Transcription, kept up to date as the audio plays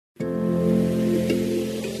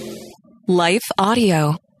Life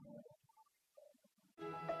Audio.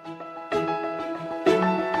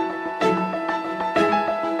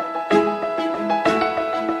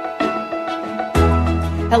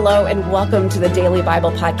 Hello and welcome to the Daily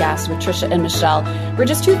Bible Podcast with Trisha and Michelle. We're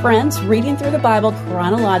just two friends reading through the Bible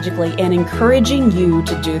chronologically and encouraging you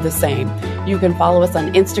to do the same. You can follow us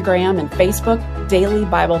on Instagram and Facebook, Daily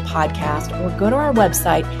Bible Podcast, or go to our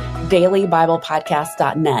website,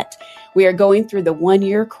 dailybiblepodcast.net. We are going through the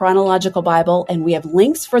 1-year chronological Bible, and we have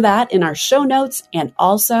links for that in our show notes and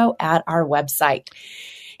also at our website.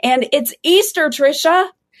 And it's Easter, Trisha.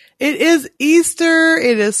 It is Easter.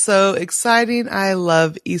 It is so exciting. I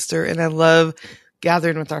love Easter and I love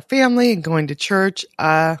gathering with our family and going to church.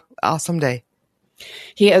 Awesome day.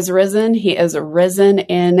 He is risen. He is risen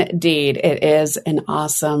indeed. It is an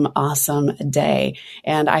awesome, awesome day.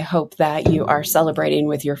 And I hope that you are celebrating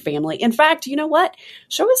with your family. In fact, you know what?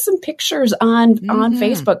 Show us some pictures on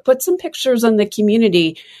Facebook. Put some pictures on the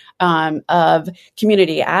community of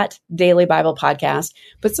community at Daily Bible Podcast.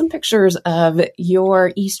 Put some pictures of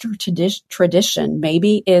your Easter tradition.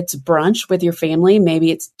 Maybe it's brunch with your family.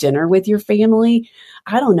 Maybe it's dinner with your family.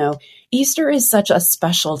 I don't know. Easter is such a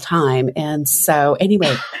special time. And so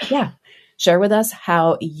anyway, share with us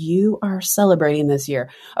how you are celebrating this year.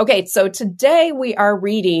 Okay, so today we are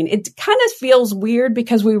reading. It kind of feels weird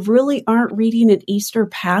because we really aren't reading an Easter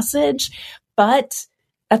passage, but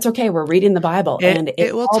that's okay. We're reading the Bible, and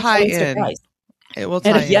it will tie in. It will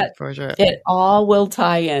tie in for sure. It all will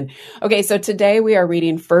tie in. Okay, so today we are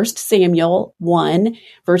reading 1 Samuel 1,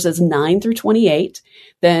 verses 9 through 28,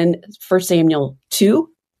 then 1 Samuel 2,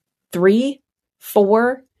 3,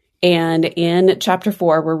 4, and in chapter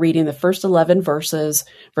 4, we're reading the first 11 verses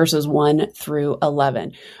 1 through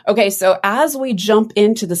 11. Okay, so as we jump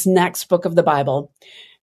into this next book of the Bible,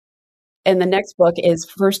 and the next book is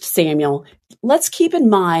 1 Samuel. Let's keep in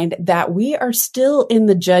mind that we are still in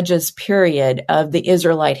the Judges period of the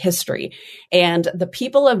Israelite history, and the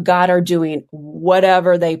people of God are doing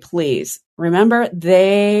whatever they please. Remember,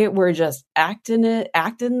 they were just acting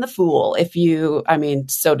the fool,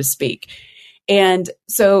 so to speak. And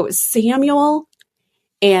so Samuel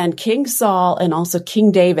and King Saul and also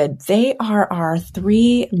King David, they are our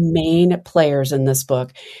three main players in this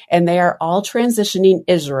book. And they are all transitioning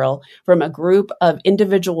Israel from a group of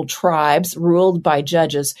individual tribes ruled by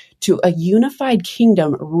judges to a unified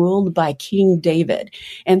kingdom ruled by King David.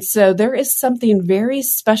 And so there is something very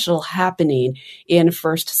special happening in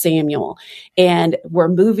 1 Samuel. And we're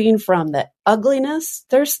moving from the ugliness.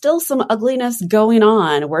 There's still some ugliness going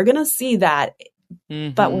on. We're going to see that.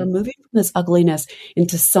 But we're moving from this ugliness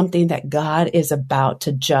into something that God is about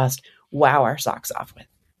to just wow our socks off with.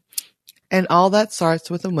 And all that starts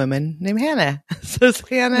with a woman named Hannah. So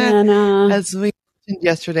Hannah, as we mentioned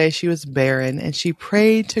yesterday, she was barren and she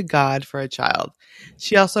prayed to God for a child.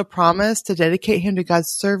 She also promised to dedicate him to God's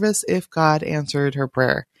service if God answered her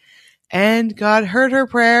prayer. And God heard her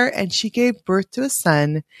prayer and she gave birth to a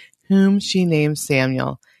son whom she named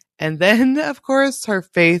Samuel. And then, of course, her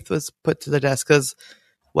faith was put to the test because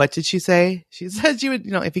what did she say? She said she would,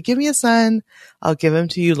 if you give me a son, I'll give him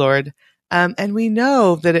to you, Lord. And we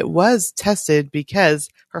know that it was tested because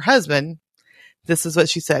her husband, this is what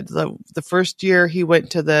she said. The first year he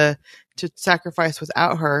went to sacrifice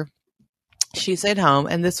without her, she stayed home.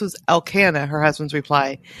 And this was Elkanah, her husband's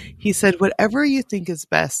reply. He said, whatever you think is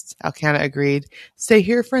best, Elkanah agreed. Stay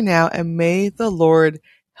here for now and may the Lord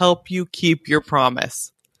help you keep your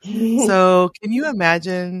promise. So can you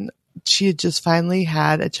imagine she had just finally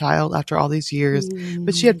had a child after all these years,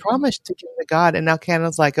 but she had promised to give to God. And now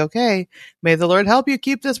Elkanah's like, okay, may the Lord help you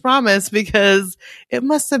keep this promise, because it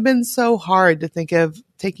must have been so hard to think of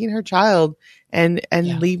taking her child and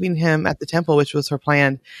leaving him at the temple, which was her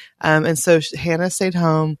plan. And so Hannah stayed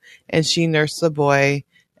home and she nursed the boy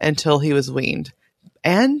until he was weaned.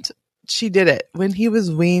 And she did it. When he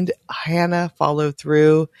was weaned, Hannah followed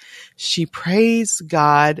through. She praised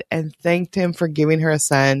God and thanked him for giving her a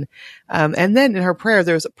son. And then in her prayer,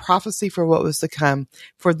 there was a prophecy for what was to come.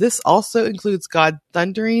 For this also includes God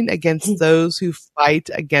thundering against those who fight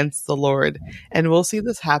against the Lord. And we'll see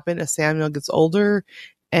this happen as Samuel gets older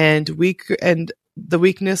and weaker, and the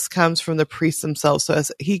weakness comes from the priests themselves. So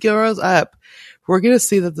as he grows up, we're going to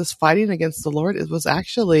see that this fighting against the Lord was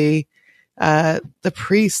actually the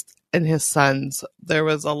priest and his sons. There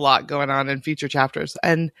was a lot going on in future chapters.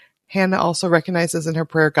 And Hannah also recognizes in her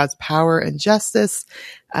prayer God's power and justice,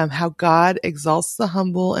 how God exalts the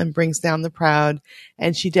humble and brings down the proud.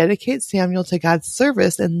 And she dedicates Samuel to God's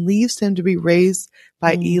service and leaves him to be raised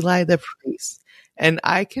by Eli the priest. And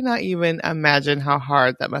I cannot even imagine how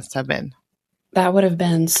hard that must have been. That would have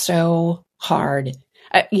been so hard.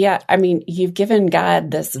 Yeah. I mean, you've given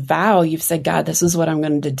God this vow. You've said, God, this is what I'm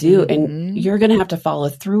going to do. And you're going to have to follow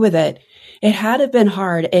through with it. It had to have been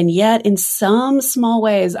hard. And yet in some small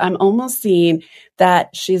ways, I'm almost seeing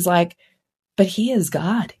that she's like, but he is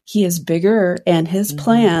God. He is bigger, and his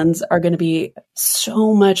plans are going to be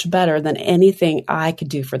so much better than anything I could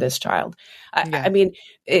do for this child. I mean,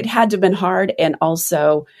 it had to have been hard. And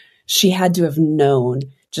also she had to have known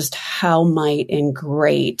just how mighty and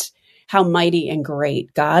great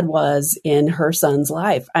God was in her son's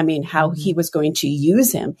life. I mean, how he was going to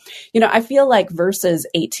use him. I feel like verses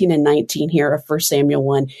 18 and 19 here of 1 Samuel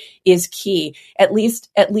 1 is key, at least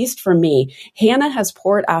for me. Hannah has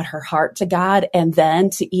poured out her heart to God and then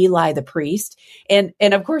to Eli the priest. And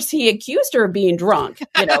of course he accused her of being drunk.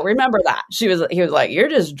 Remember that. He was like, you're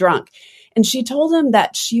just drunk. And she told him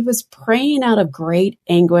that she was praying out of great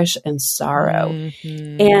anguish and sorrow.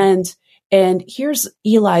 And here's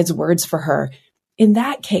Eli's words for her. In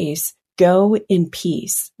that case, go in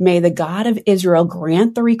peace. May the God of Israel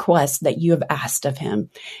grant the request that you have asked of him.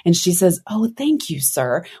 And she says, oh, thank you,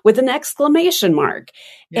 sir, with an exclamation mark.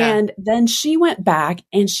 Yeah. And then she went back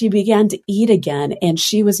and she began to eat again, and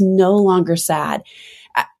she was no longer sad.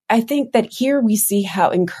 I think that here we see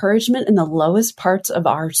how encouragement in the lowest parts of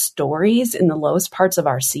our stories, in the lowest parts of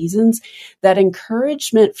our seasons, that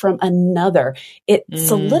encouragement from another, it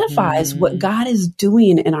solidifies what God is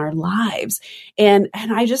doing in our lives. And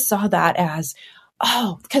I just saw that as,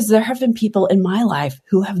 because there have been people in my life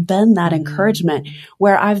who have been that encouragement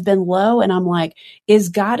where I've been low and I'm like, is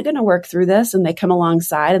God going to work through this? And they come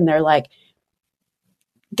alongside and they're like,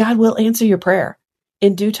 God will answer your prayer.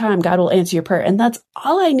 In due time, God will answer your prayer. And that's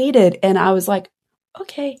all I needed. And I was like,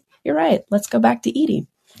 okay, you're right. Let's go back to eating.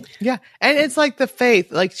 Yeah. And it's like the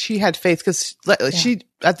faith, like she had faith because she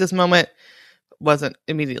at this moment wasn't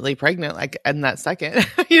immediately pregnant, like in that second,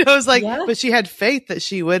 it was like, but she had faith that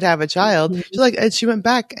she would have a child. She's like, and she went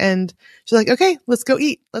back and she's like, okay, let's go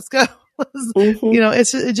eat. Let's go.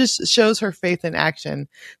 It just shows her faith in action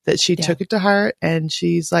that she took it to heart, and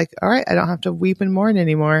she's like, all right, I don't have to weep and mourn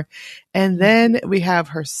anymore. And then we have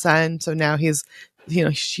her son. So now he's,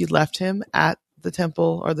 she left him at the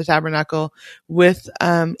temple or the tabernacle with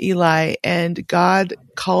Eli, and God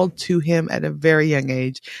called to him at a very young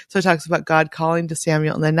age. So it talks about God calling to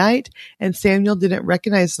Samuel in the night, and Samuel didn't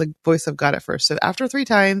recognize the voice of God at first. So after 3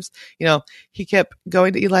 times, he kept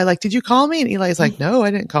going to Eli like, did you call me? And Eli's like, no, I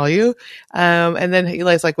didn't call you. And then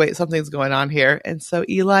Eli's like, wait, something's going on here. And so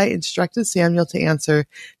Eli instructed Samuel to answer,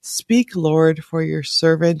 speak, Lord, for your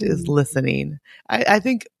servant is listening. I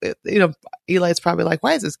think, Eli's probably like,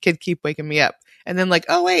 why does this kid keep waking me up? And then like,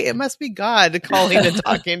 oh wait, it must be God calling and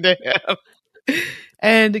talking to him.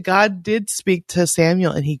 And God did speak to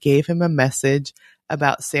Samuel, and he gave him a message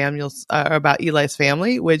about about Eli's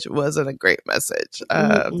family, which wasn't a great message,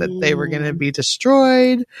 that they were going to be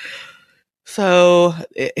destroyed. So,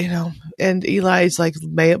 and Eli's like,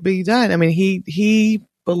 may it be done. I mean, he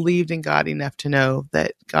believed in God enough to know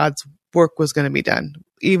that God's work was going to be done,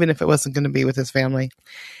 even if it wasn't going to be with his family.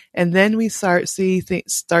 And then we start seeing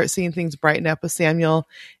things brighten up with Samuel,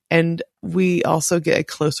 and we also get a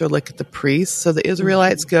closer look at the priests. So the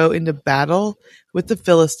Israelites go into battle with the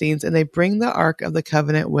Philistines, and they bring the Ark of the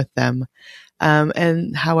Covenant with them.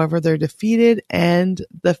 And however, they're defeated, and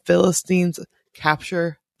the Philistines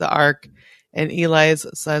capture the Ark, and Eli's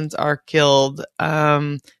sons are killed.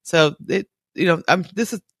 So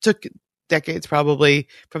this took decades probably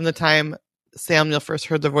from the time Samuel first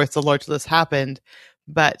heard the voice of the Lord till this happened.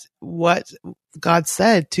 But what God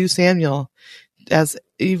said to Samuel, as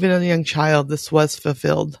even a young child, this was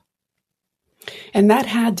fulfilled. And that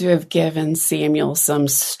had to have given Samuel some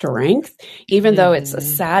strength, even though it's a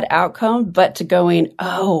sad outcome, but to going,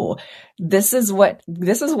 oh, this is what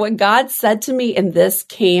God said to me, and this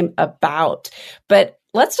came about. But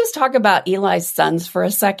let's just talk about Eli's sons for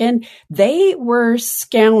a second. They were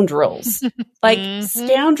scoundrels,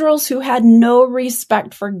 scoundrels who had no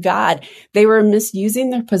respect for God. They were misusing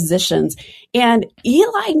their positions. And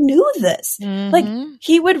Eli knew this. Like,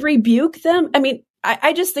 he would rebuke them. I mean,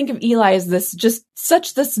 I just think of Eli as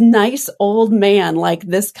this nice old man, like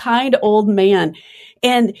this kind old man.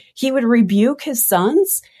 And he would rebuke his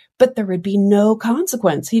sons, but there would be no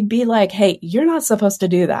consequence. He'd be like, hey, you're not supposed to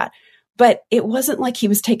do that. But it wasn't like he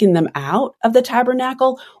was taking them out of the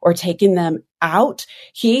tabernacle or taking them out.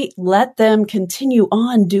 He let them continue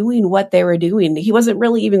on doing what they were doing. He wasn't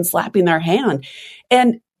really even slapping their hand.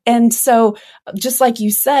 And so just like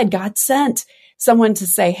you said, God sent someone to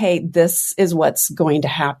say, hey, this is what's going to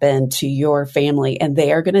happen to your family, and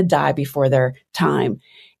they are going to die before their time.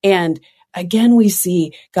 And again, we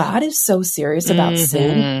see God is so serious about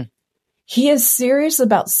sin. He is serious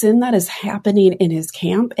about sin that is happening in his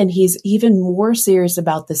camp, and he's even more serious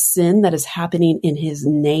about the sin that is happening in his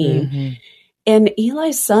name. Mm-hmm. And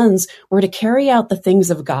Eli's sons were to carry out the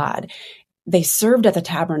things of God. They served at the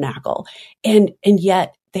tabernacle, and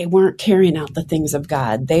yet they weren't carrying out the things of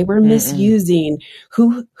God. They were misusing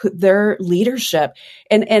who their leadership.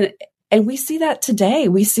 And we see that today.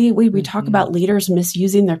 We talk about leaders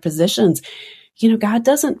misusing their positions. God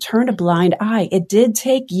doesn't turn a blind eye. It did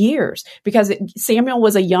take years because Samuel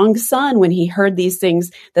was a young son when he heard these things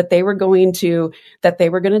that they were going to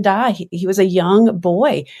die. He was a young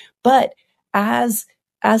boy. But as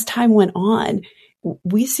time went on,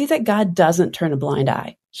 we see that God doesn't turn a blind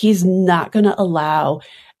eye. He's not going to allow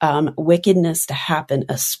wickedness to happen,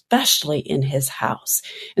 especially in his house.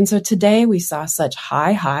 And so today we saw such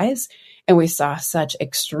high highs and we saw such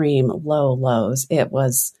extreme low lows. It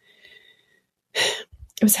was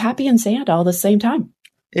happy and sad all at the same time.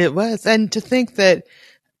 It was. And to think that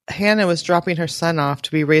Hannah was dropping her son off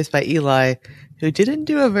to be raised by Eli, who didn't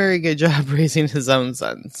do a very good job raising his own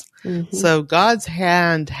sons. Mm-hmm. So God's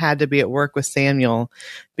hand had to be at work with Samuel,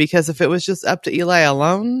 because if it was just up to Eli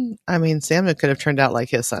alone, Samuel could have turned out like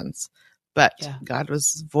his sons. But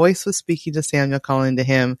God's voice was speaking to Samuel, calling to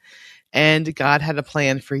him, and God had a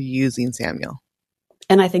plan for using Samuel.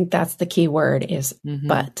 And I think that's the key word is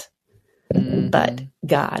but. But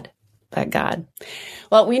God.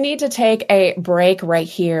 Well, we need to take a break right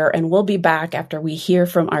here, and we'll be back after we hear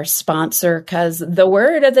from our sponsor, because the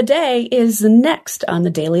word of the day is next on the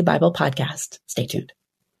Daily Bible Podcast. Stay tuned.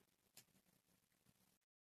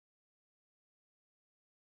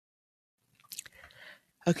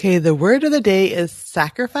 Okay, the word of the day is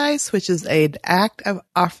sacrifice, which is an act of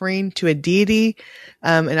offering to a deity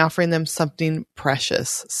and offering them something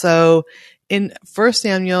precious. So in 1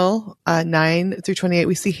 Samuel 9-28,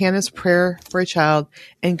 we see Hannah's prayer for a child,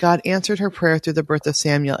 and God answered her prayer through the birth of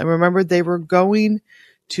Samuel. And remember, they were going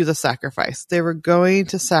to the sacrifice. They were going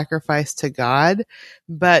to sacrifice to God,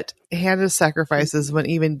 but Hannah's sacrifices went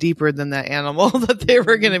even deeper than that animal that they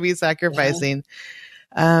were going to be sacrificing.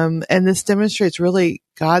 And this demonstrates really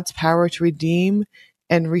God's power to redeem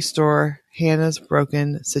and restore Hannah's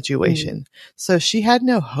broken situation. So she had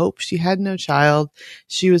no hope. She had no child.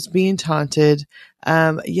 She was being taunted.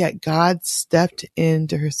 Yet God stepped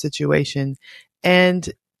into her situation. And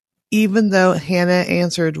even though Hannah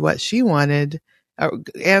answered what she wanted,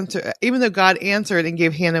 even though God answered and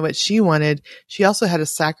gave Hannah what she wanted, she also had a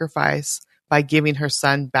sacrifice by giving her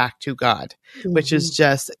son back to God, which is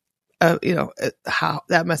just how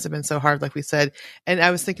that must have been so hard, like we said. And I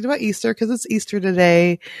was thinking about Easter because it's Easter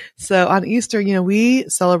today. So on Easter, we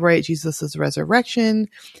celebrate Jesus's resurrection,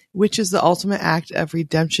 which is the ultimate act of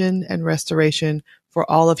redemption and restoration for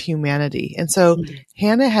all of humanity. And so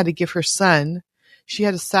Hannah had to give her son. She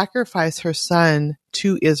had to sacrifice her son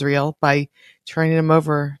to Israel by turning him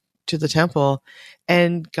over to the temple.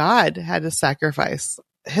 And God had to sacrifice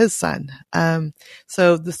his son.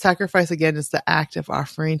 So the sacrifice again is the act of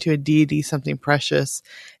offering to a deity something precious.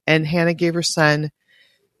 And Hannah gave her son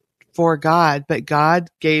for God, but God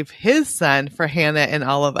gave his son for Hannah and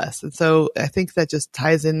all of us. And so I think that just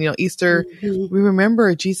ties in, Easter, we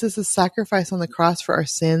remember Jesus' sacrifice on the cross for our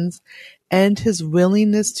sins and his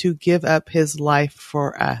willingness to give up his life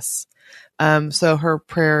for us. So her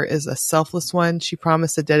prayer is a selfless one. She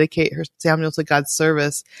promised to dedicate her Samuel to God's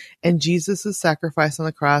service, and Jesus' sacrifice on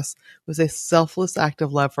the cross was a selfless act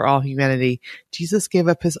of love for all humanity. Jesus gave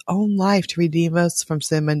up his own life to redeem us from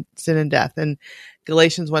sin and death. And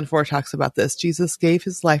Galatians 1:4 talks about this. Jesus gave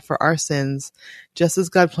his life for our sins, just as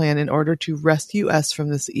God planned, in order to rescue us from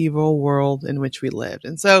this evil world in which we lived.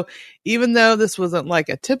 And so even though this wasn't like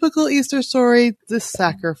a typical Easter story, this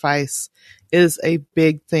sacrifice is a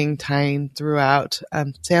big thing tying throughout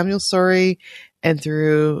Samuel's story and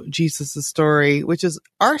through Jesus' story, which is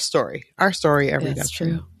our story every day.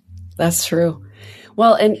 That's true.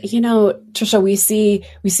 Well, and Trisha, we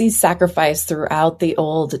see sacrifice throughout the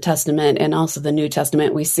Old Testament and also the New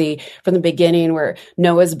Testament. We see from the beginning where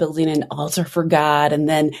Noah's building an altar for God, and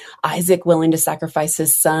then Isaac willing to sacrifice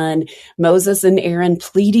his son, Moses and Aaron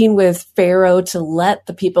pleading with Pharaoh to let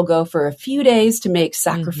the people go for a few days to make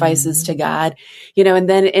sacrifices to God, and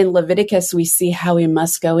then in Leviticus, we see how we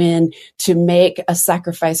must go in to make a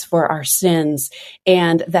sacrifice for our sins,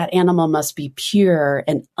 and that animal must be pure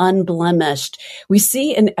and unblemished. We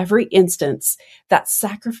see in every instance that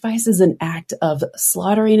sacrifice is an act of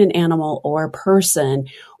slaughtering an animal or a person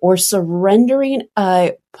or surrendering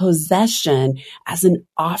a possession as an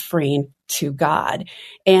offering to God.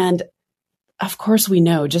 And of course, we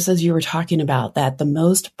know, just as you were talking about, that the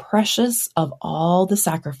most precious of all the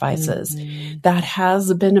sacrifices that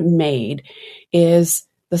has been made is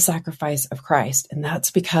the sacrifice of Christ. And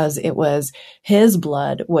that's because it was his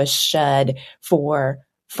blood was shed for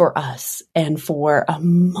us and for a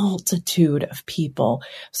multitude of people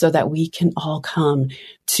so that we can all come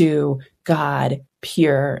to God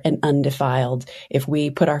pure and undefiled if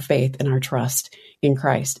we put our faith and our trust in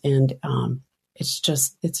Christ. And,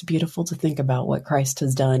 it's beautiful to think about what Christ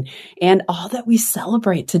has done and all that we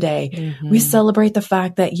celebrate today. We celebrate the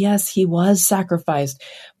fact that, yes, he was sacrificed,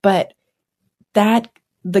 but that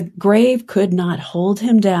the grave could not hold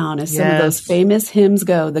him down. As some of those famous hymns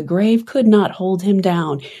go, the grave could not hold him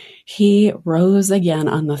down. He rose again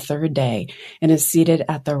on the third day and is seated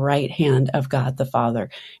at the right hand of God the Father.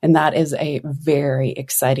 And that is a very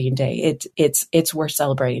exciting day. It's worth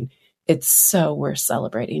celebrating. It's so worth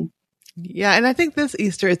celebrating. Yeah. And I think this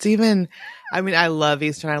Easter, I love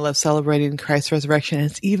Easter and I love celebrating Christ's resurrection.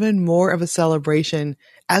 It's even more of a celebration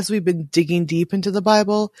as we've been digging deep into the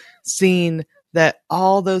Bible, seeing that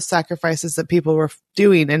all those sacrifices that people were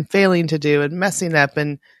doing and failing to do and messing up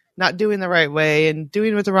and not doing the right way and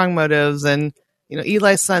doing with the wrong motives. And,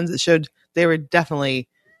 Eli's sons, it showed they were definitely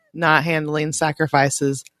not handling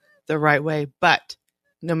sacrifices the right way. But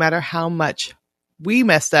no matter how much we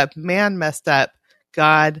messed up, man messed up,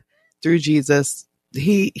 God, through Jesus,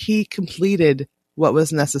 he completed what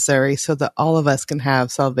was necessary so that all of us can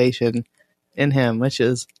have salvation in him, which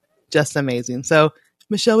is just amazing. So,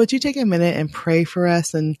 Michelle, would you take a minute and pray for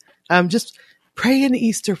us and just pray an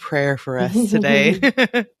Easter prayer for us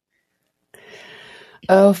today?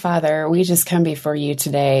 Oh, Father, we just come before you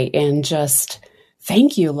today and just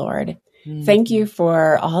thank you, Lord. Thank you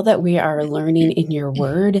for all that we are learning in your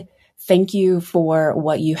word. Thank you for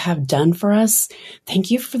what you have done for us. Thank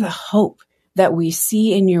you for the hope that we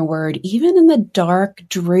see in your word, even in the dark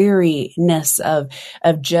dreariness of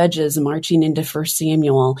Judges marching into 1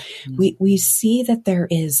 Samuel. We see that there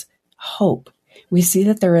is hope. We see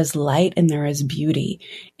that there is light and there is beauty.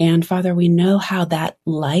 And Father, we know how that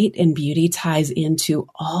light and beauty ties into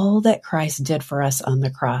all that Christ did for us on the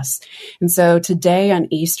cross. And so today on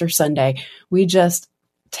Easter Sunday, we just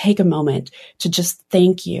take a moment to just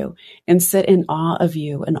thank you and sit in awe of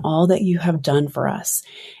you and all that you have done for us,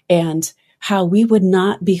 and how we would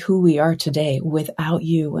not be who we are today without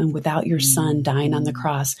you and without your Son dying on the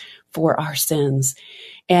cross for our sins.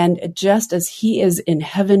 And just as he is in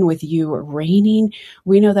heaven with you reigning,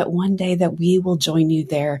 we know that one day that we will join you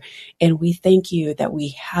there. And we thank you that we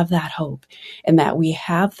have that hope and that we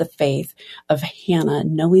have the faith of Hannah,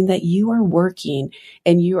 knowing that you are working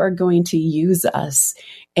and you are going to use us.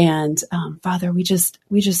 And Father, we just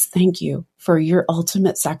thank you for your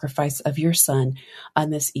ultimate sacrifice of your Son on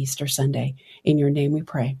this Easter Sunday. In your name we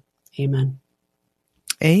pray. Amen.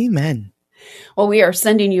 Amen. Well, we are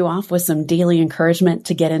sending you off with some daily encouragement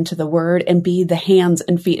to get into the Word and be the hands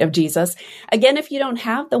and feet of Jesus. Again, if you don't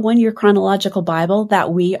have the one-year chronological Bible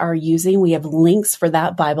that we are using, we have links for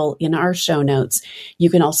that Bible in our show notes. You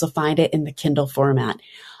can also find it in the Kindle format.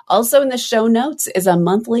 Also in the show notes is a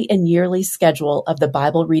monthly and yearly schedule of the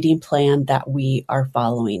Bible reading plan that we are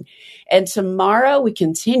following. And tomorrow we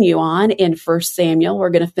continue on in 1 Samuel. We're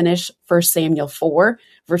going to finish 1 Samuel 4,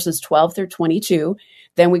 verses 12 through 22.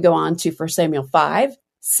 Then we go on to 1 Samuel 5,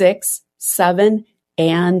 6, 7,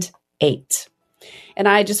 and 8. And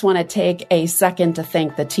I just want to take a second to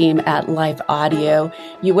thank the team at Life Audio.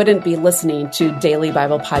 You wouldn't be listening to Daily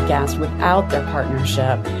Bible Podcast without their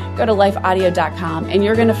partnership. Go to lifeaudio.com and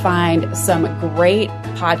you're going to find some great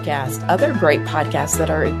podcasts, other great podcasts that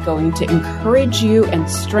are going to encourage you and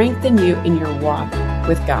strengthen you in your walk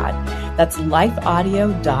with God. That's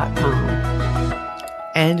lifeaudio.com.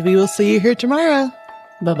 And we will see you here tomorrow.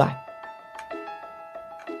 Bye-bye.